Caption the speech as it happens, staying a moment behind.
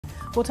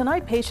Well,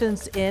 tonight,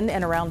 patients in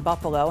and around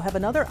Buffalo have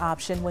another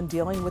option when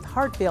dealing with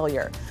heart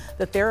failure.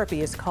 The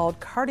therapy is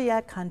called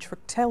cardiac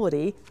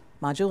contractility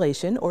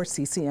modulation, or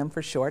CCM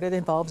for short. It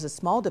involves a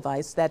small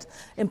device that's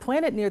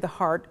implanted near the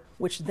heart,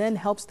 which then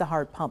helps the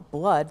heart pump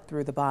blood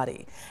through the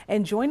body.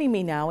 And joining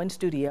me now in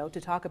studio to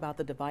talk about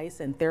the device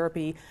and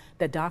therapy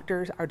that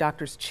are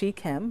Doctors Chi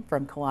Kim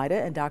from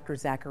Kaleida and Dr.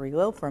 Zachary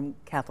Lill from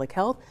Catholic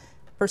Health.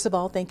 First of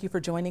all, thank you for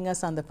joining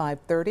us on the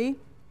 5:30.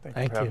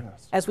 Thank you.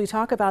 As we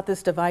talk about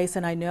this device,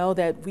 and I know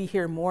that we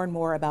hear more and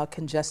more about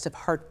congestive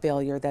heart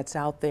failure that's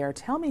out there,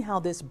 tell me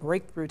how this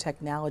breakthrough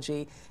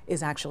technology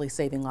is actually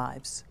saving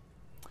lives.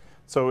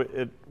 So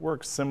it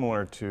works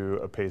similar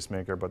to a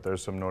pacemaker, but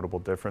there's some notable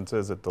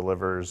differences. It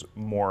delivers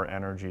more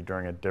energy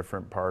during a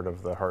different part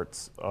of the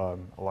heart's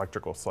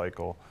electrical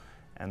cycle,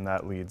 and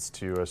that leads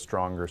to a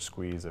stronger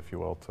squeeze, if you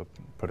will, to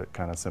put it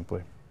kind of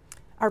simply.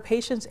 Are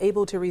patients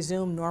able to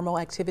resume normal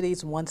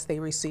activities once they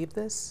receive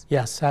this?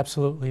 Yes,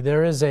 absolutely.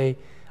 There is a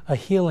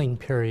healing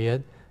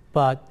period,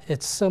 but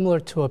it's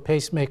similar to a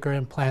pacemaker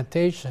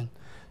implantation.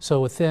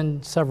 So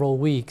within several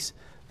weeks,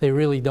 they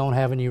really don't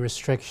have any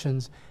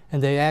restrictions,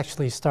 and they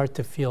actually start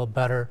to feel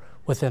better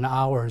within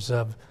hours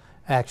of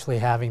actually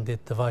having the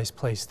device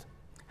placed.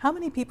 How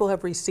many people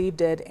have received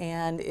it,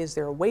 and is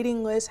there a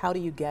waiting list? How do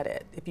you get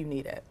it if you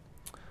need it?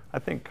 I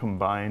think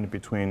combined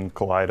between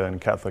Kaleida and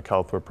Catholic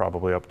Health, we're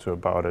probably up to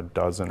about a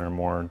dozen or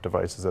more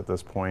devices at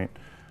this point.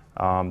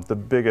 The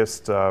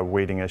biggest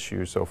waiting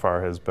issue so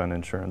far has been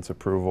insurance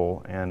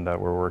approval, and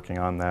we're working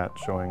on that,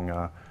 showing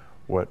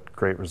what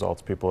great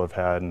results people have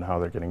had and how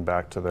they're getting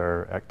back to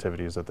their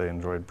activities that they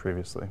enjoyed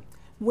previously.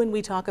 When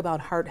we talk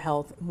about heart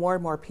health, more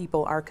and more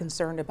people are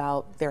concerned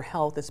about their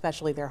health,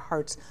 especially their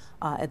hearts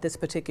at this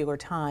particular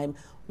time.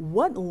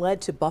 What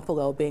led to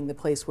Buffalo being the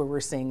place where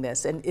we're seeing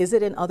this? And is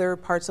it in other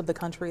parts of the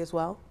country as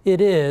well?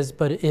 It is,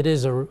 but it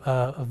is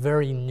a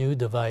very new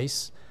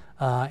device,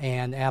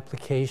 and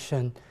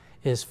application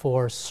is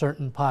for a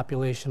certain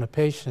population of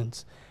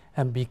patients.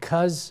 And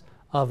because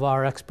of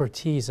our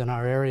expertise in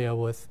our area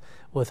with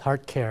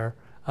heart care,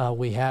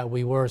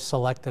 we were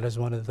selected as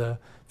one of the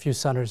few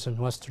centers in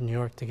Western New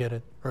York to get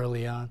it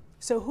early on.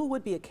 So who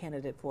would be a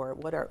candidate for it?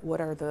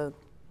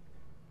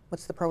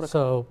 What's the protocol?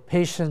 So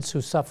patients who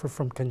suffer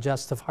from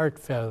congestive heart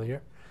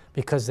failure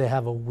because they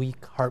have a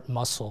weak heart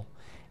muscle,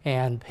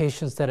 and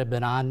patients that have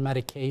been on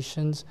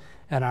medications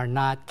and are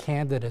not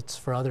candidates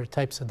for other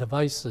types of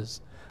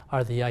devices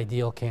are the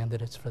ideal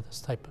candidates for this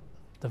type of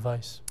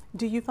device.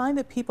 Do you find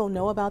that people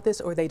know about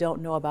this, or they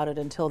don't know about it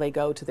until they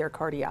go to their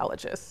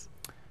cardiologist?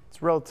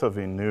 It's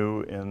relatively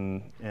new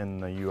in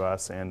the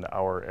U.S. and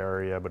our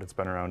area, but it's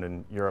been around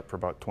in Europe for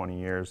about 20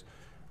 years.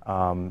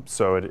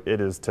 So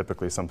it is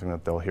typically something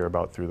that they'll hear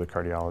about through the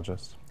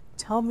cardiologist.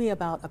 Tell me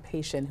about a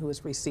patient who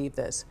has received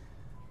this.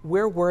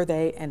 Where were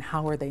they and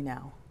how are they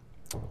now?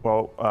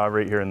 Well,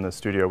 right here in the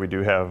studio, we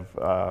do have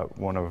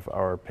one of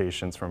our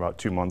patients from about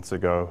 2 months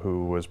ago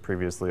who was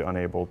previously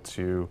unable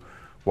to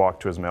walk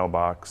to his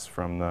mailbox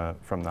from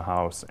the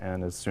house,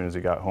 and as soon as he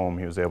got home,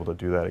 he was able to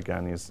do that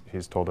again.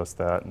 He's told us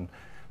that, and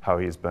how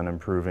he's been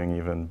improving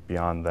even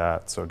beyond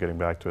that, so getting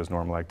back to his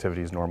normal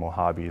activities, normal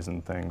hobbies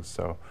and things,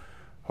 so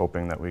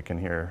hoping that we can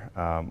hear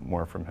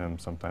more from him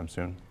sometime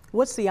soon.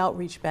 What's the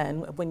outreach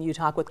been when you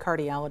talk with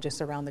cardiologists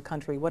around the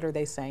country? What are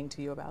they saying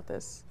to you about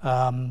this?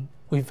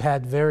 We've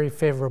had very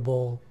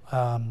favorable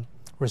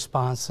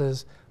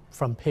responses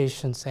from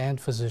patients and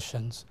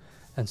physicians,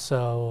 and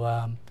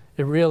so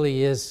it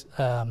really is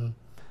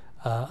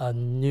a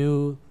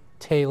new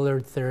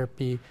tailored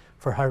therapy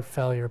for heart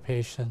failure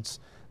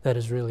patients that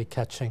is really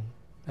catching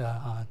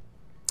on.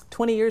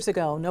 20 years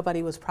ago,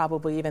 nobody was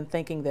probably even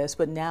thinking this,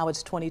 but now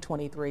it's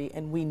 2023,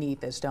 and we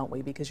need this, don't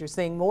we? Because you're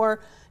seeing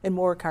more and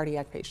more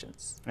cardiac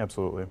patients.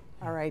 Absolutely.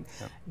 All right.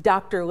 Yep.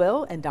 Dr.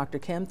 Lill and Dr.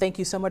 Kim, thank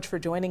you so much for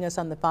joining us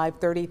on the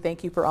 5:30.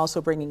 Thank you for also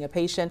bringing a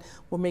patient.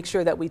 We'll make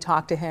sure that we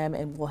talk to him,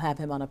 and we'll have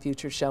him on a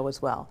future show as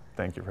well.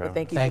 Thank you for having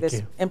me. Thank you for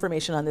this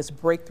information on this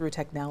breakthrough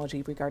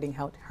technology regarding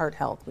heart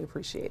health. We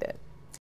appreciate it.